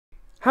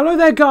Hello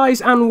there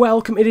guys and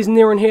welcome, it is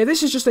Niran here.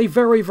 This is just a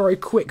very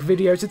quick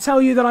video to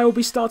tell you that I will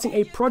be starting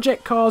a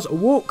Project Cars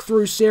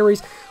walkthrough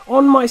series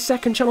on my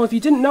second channel. If you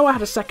didn't know I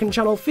had a second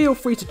channel, feel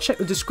free to check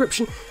the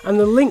description and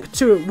the link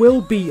to it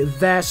will be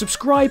there.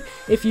 Subscribe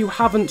if you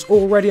haven't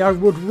already, I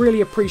would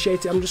really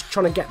appreciate it. I'm just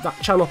trying to get that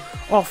channel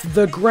off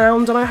the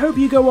ground and I hope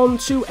you go on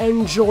to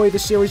enjoy the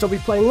series. I'll be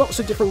playing lots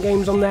of different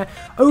games on there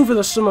over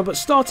the summer, but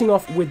starting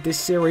off with this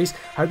series,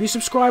 I hope you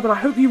subscribe and I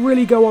hope you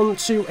really go on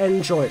to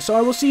enjoy it. So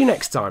I will see you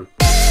next time.